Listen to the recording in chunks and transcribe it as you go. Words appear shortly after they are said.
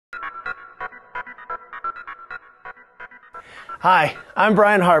Hi, I'm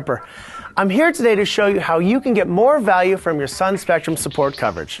Brian Harper. I'm here today to show you how you can get more value from your Sun Spectrum support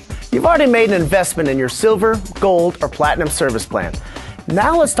coverage. You've already made an investment in your Silver, Gold, or Platinum service plan.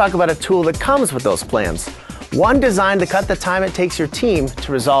 Now let's talk about a tool that comes with those plans. One designed to cut the time it takes your team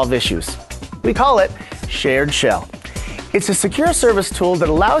to resolve issues. We call it Shared Shell. It's a secure service tool that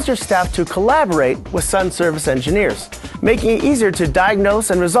allows your staff to collaborate with Sun service engineers, making it easier to diagnose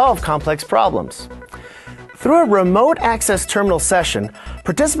and resolve complex problems. Through a remote access terminal session,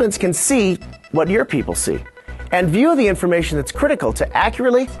 participants can see what your people see and view the information that's critical to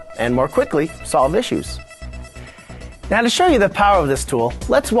accurately and more quickly solve issues. Now, to show you the power of this tool,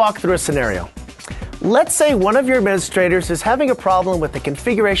 let's walk through a scenario. Let's say one of your administrators is having a problem with the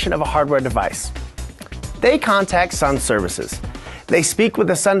configuration of a hardware device. They contact Sun Services. They speak with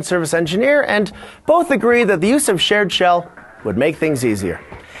the Sun service engineer and both agree that the use of Shared Shell would make things easier.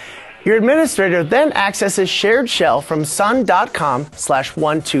 Your administrator then accesses Shared Shell from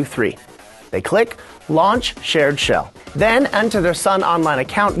sun.com/123. They click Launch Shared Shell, then enter their Sun Online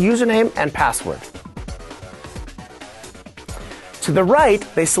account username and password. To the right,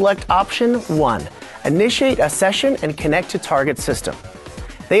 they select option 1, Initiate a session and connect to target system.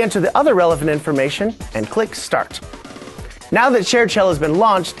 They enter the other relevant information and click Start. Now that Shared Shell has been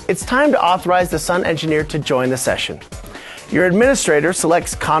launched, it's time to authorize the Sun engineer to join the session. Your administrator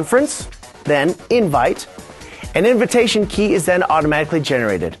selects Conference, then Invite. An invitation key is then automatically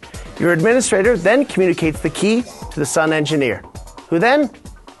generated. Your administrator then communicates the key to the Sun engineer, who then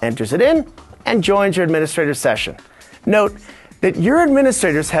enters it in and joins your administrator's session. Note that your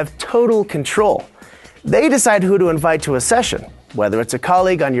administrators have total control. They decide who to invite to a session, whether it's a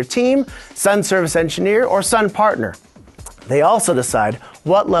colleague on your team, Sun service engineer, or Sun partner. They also decide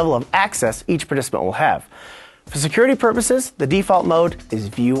what level of access each participant will have. For security purposes, the default mode is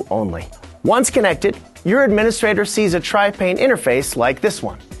view only. Once connected, your administrator sees a tri-pane interface like this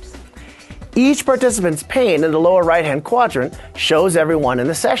one. Each participant's pane in the lower right-hand quadrant shows everyone in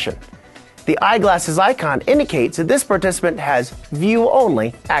the session. The eyeglasses icon indicates that this participant has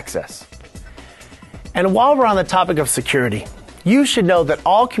view-only access. And while we're on the topic of security, you should know that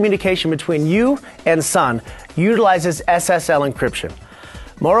all communication between you and Sun utilizes SSL encryption.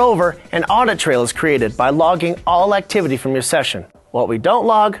 Moreover, an audit trail is created by logging all activity from your session. What we don't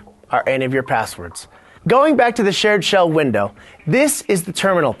log are any of your passwords. Going back to the Shared Shell window, this is the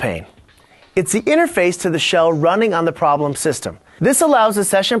terminal pane. It's the interface to the shell running on the problem system. This allows the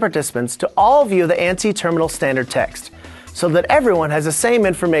session participants to all view the ANSI terminal standard text, so that everyone has the same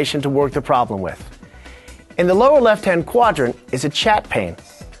information to work the problem with. In the lower left-hand quadrant is a chat pane.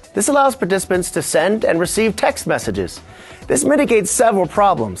 This allows participants to send and receive text messages. This mitigates several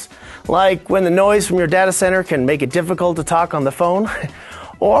problems, like when the noise from your data center can make it difficult to talk on the phone,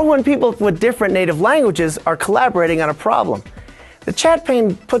 or when people with different native languages are collaborating on a problem. The chat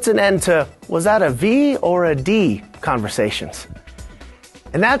pane puts an end to, was that a V or a D conversations.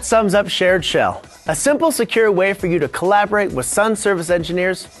 And that sums up Shared Shell, a simple, secure way for you to collaborate with Sun service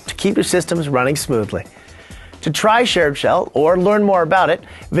engineers to keep your systems running smoothly. To try Shared Shell or learn more about it,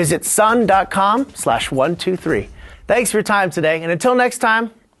 visit sun.com/123. Thanks for your time today, and until next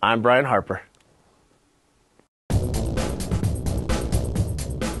time, I'm Brian Harper.